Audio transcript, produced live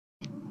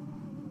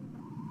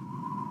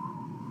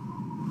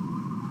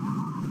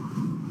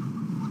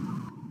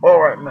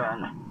Alright,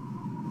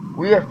 man.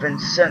 We have been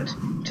sent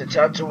to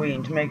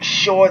Tatooine to make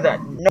sure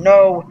that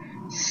no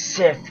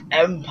Sith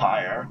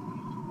Empire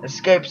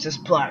escapes this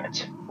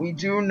planet. We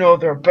do know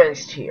they're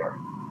based here.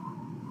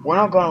 We're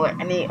not going to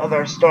let any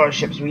other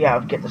starships we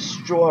have get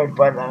destroyed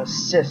by the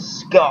Sith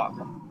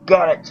scum.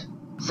 Got it?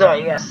 Sir,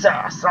 yes,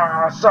 sir,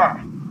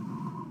 sir.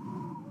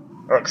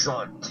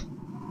 Excellent.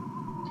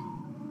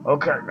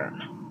 Okay, then.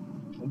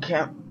 We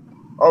can't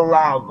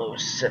allow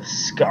those Sith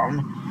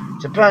scum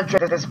to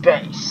penetrate this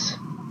base.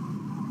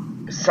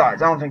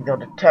 Besides, I don't think they'll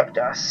detect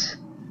us.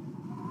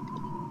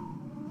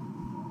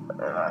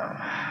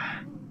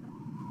 I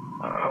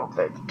hope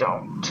they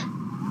don't.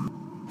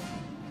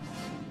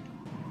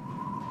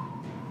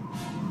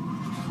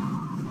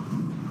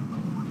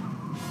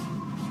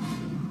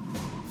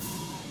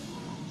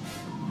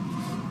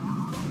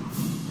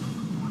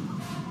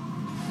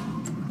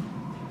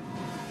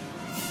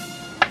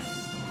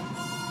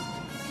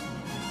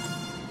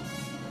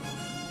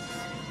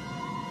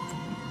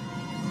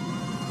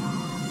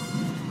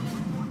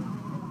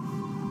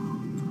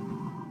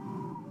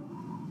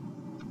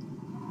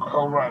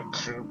 Alright,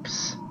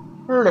 troops,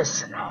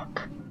 listen up.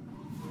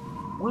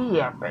 We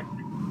have been,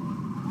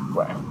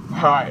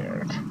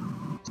 hired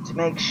to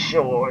make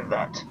sure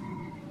that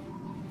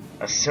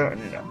a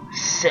certain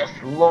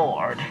Sith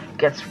Lord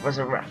gets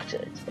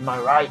resurrected. Am I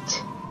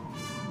right?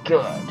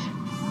 Good.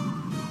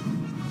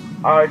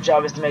 Our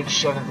job is to make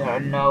sure that there are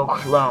no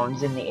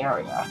clones in the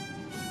area.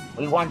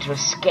 We want to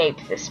escape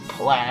this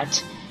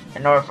planet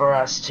in order for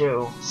us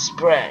to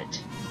spread.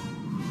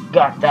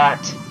 Got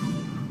that?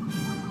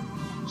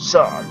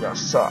 Sir, yes,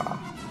 sir.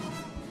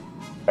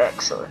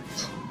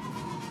 Excellent.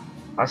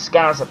 Our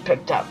scanners have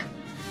picked up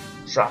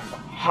some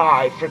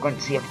high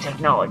frequency of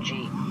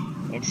technology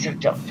in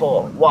sector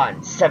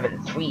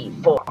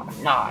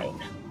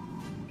 417349.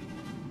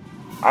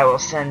 I will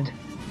send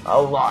a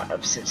lot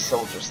of Sith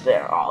soldiers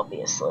there,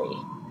 obviously.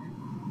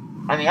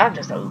 I mean, I'm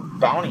just a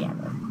bounty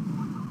hunter,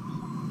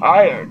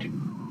 hired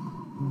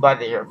by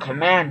your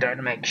commander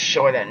to make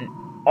sure that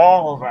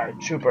all of our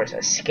troopers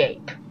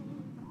escape.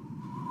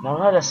 Now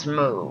let us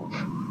move.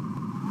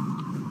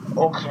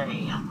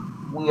 Okay,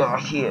 we are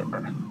here.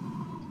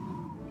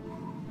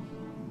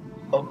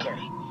 Okay,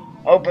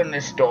 open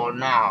this door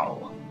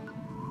now.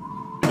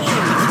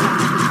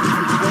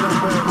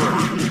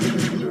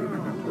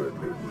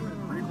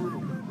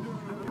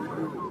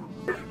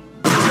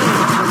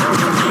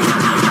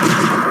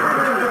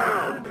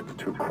 It's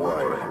too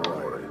quiet.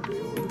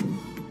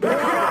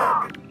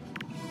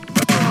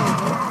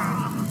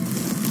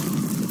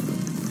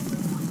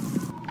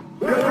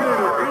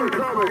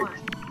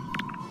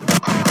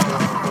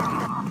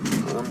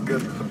 I'm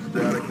getting some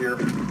static here.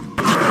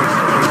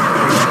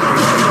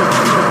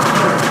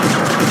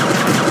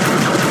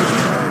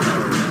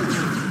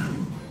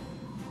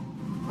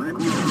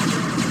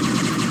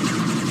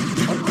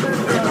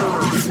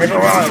 They've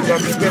arrived,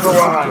 they've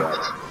arrived.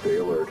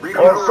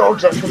 All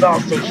soldiers to all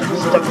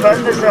stations,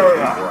 defend this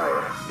area.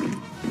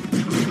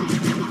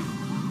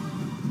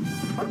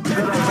 I'm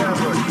getting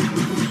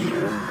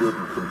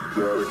some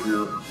static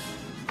here.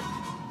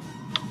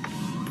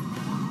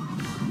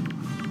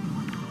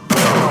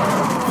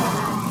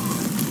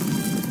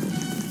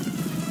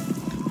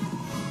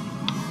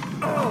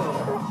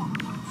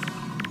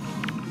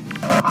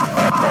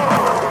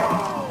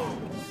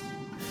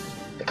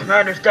 The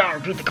commander's down,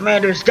 repeat, the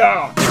commander's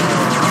down.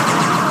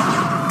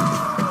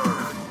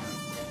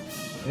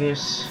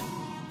 This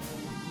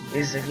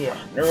is the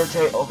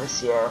military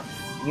overseer,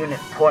 unit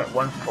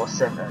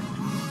 .147,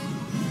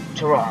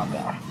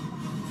 Taraga.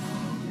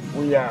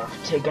 We have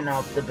taken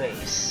out the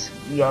base.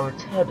 We are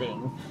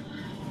heading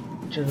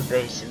to the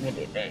base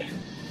immediately.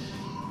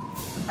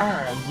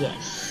 Ah,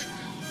 yes.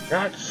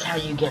 That's how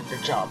you get the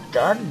job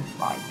done,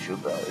 my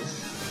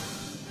troopers.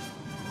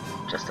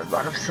 Just a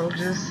lot of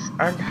soldiers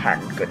and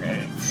hand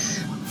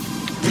grenades.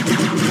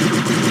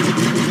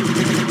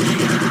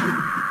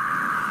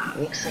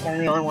 Looks like I'm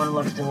the only one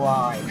left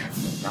alive.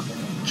 Not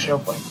gonna get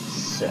killed by the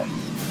Sith.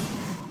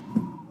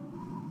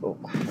 Oh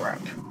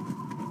crap.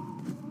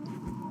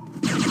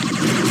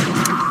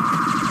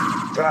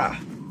 Ah.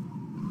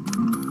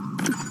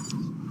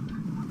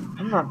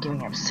 I'm not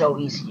giving up so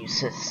easy, you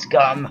Sith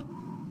scum.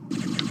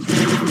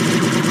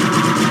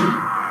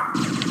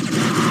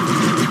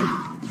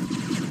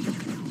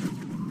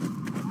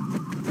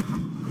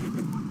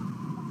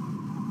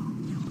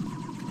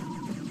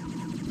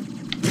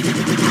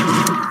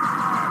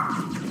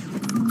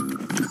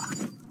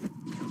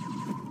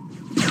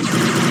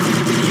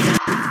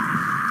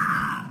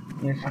 I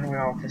need to find a way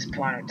off this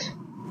planet.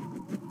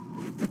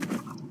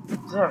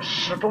 Is there a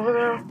ship over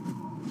there?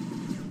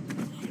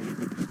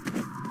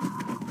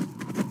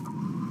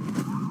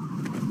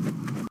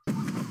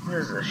 What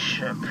is this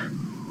ship?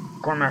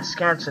 Going my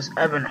scan says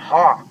Ebon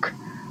Hawk.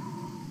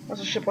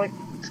 What's a ship like?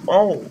 It's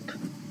old.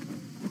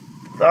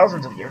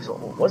 Thousands of years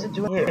old. What's it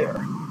doing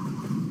here?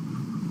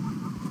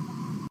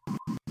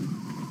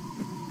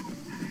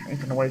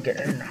 Ain't no way to get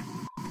in.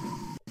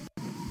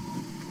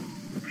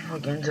 How do I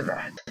get into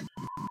that?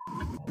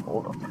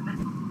 Hold on.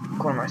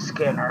 Go on my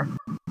scanner.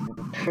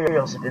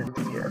 Imperials have been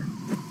here.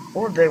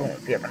 Or they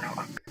won't be able to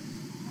knock.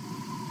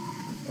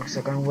 Looks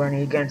like I'm running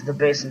against the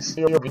base and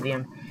steal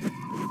the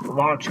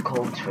launch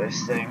code to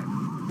this thing.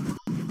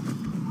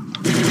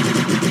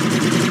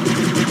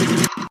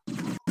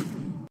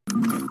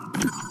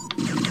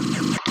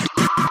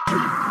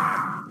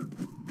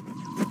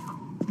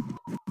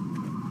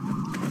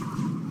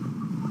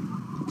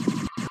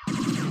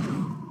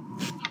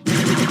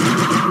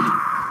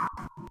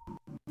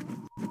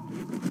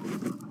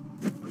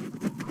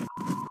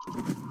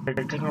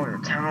 They're taking over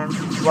the town,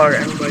 slaughter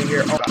everybody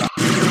here. Oh god.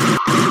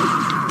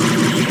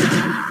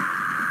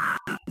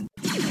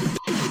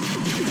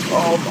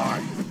 Oh my.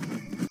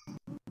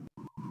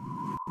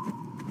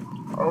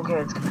 Okay,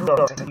 it's completely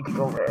up, so you can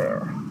go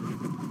there. I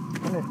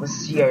wonder if the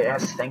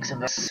CIS thinks of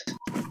this.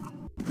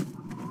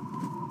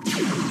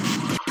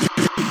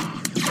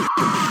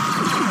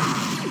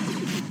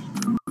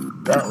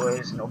 That way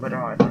is no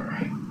better either.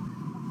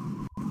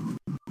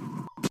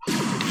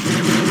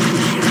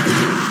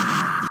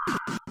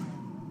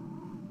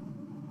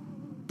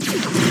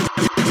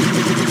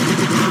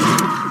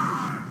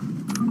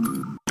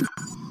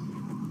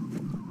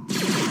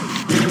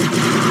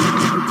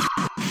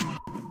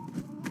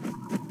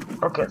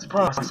 Okay, it's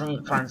process. I need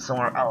to find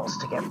somewhere else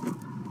to get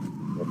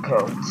the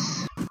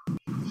codes.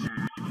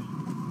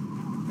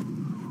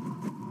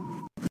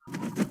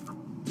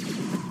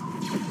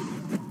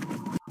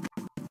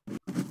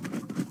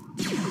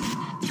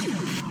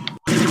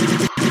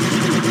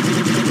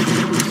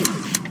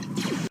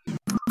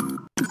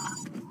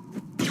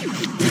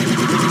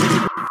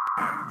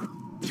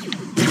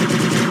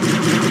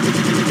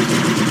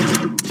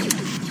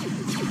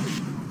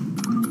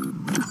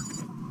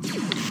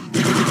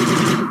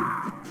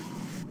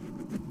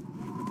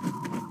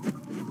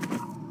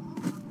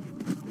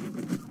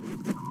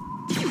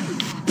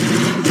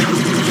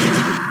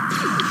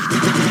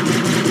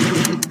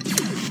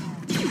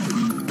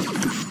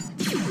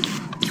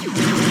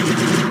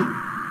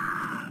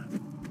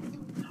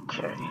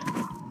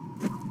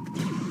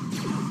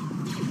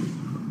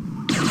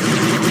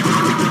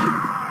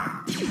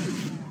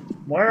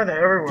 Why are they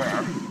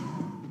everywhere?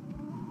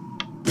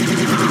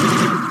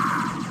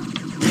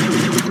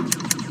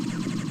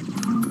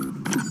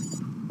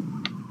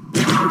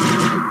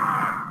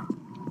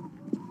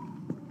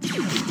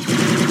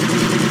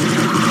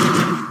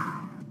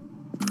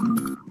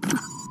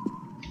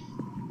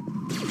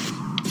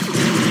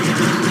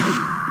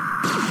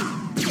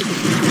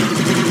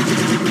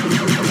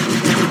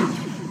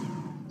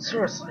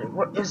 Seriously,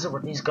 what is it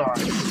with these guys?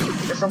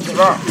 There's something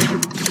wrong.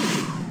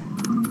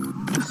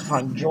 Just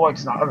find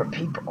droids, not other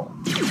people.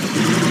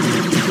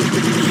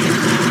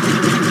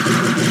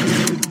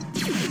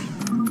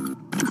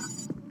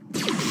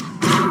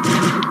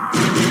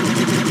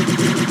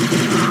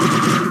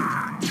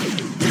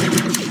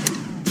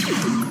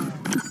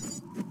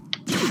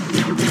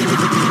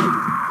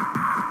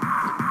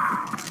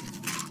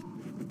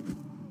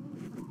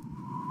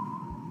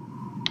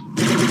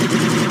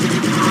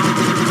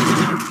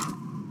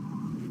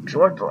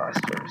 Droid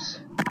blasters.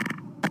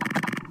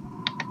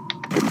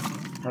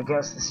 I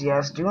guess the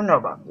CS do know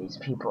about these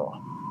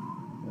people.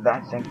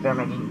 I think they're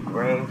making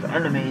grave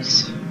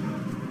enemies.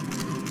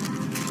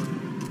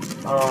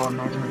 Oh,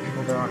 imagine the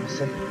people there on the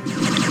sith.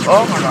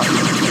 Oh my god.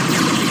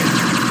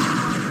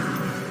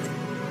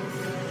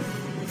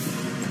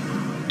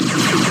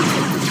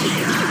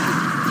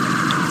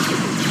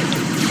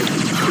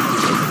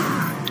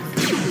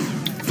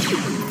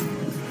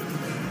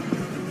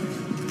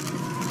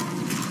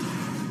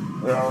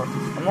 Well,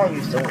 I'm not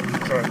used to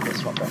carrying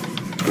this weapon.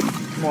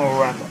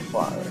 More rapid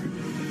fire.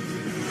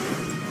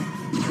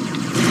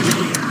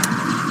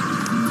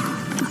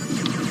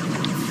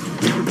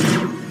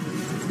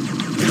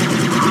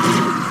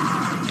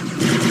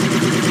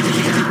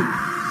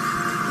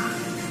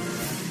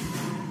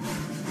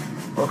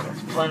 Okay,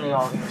 it's plainly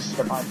obvious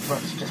that my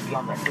foot's just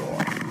beyond that door.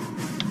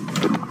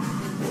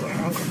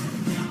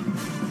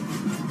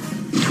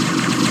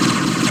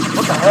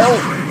 What the hell?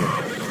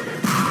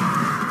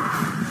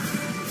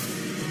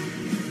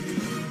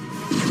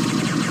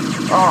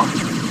 Oh.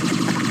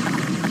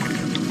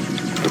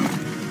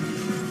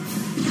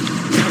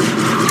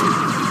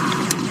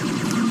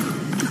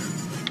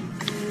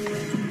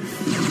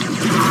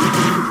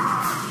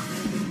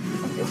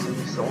 I'm guessing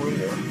this is the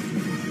leader.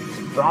 It's a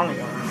bounty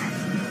hunter.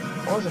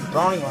 What was a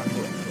bounty hunter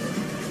doing here?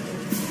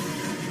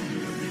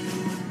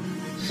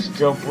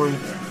 Still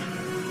breathing.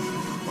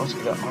 Let's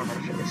get that armor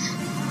for this.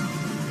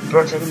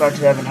 Better take him back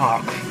to Evan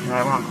Hawk. And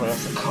ironically,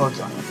 that's the codes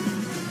on it.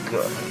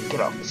 Good. Get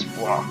off this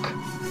rock.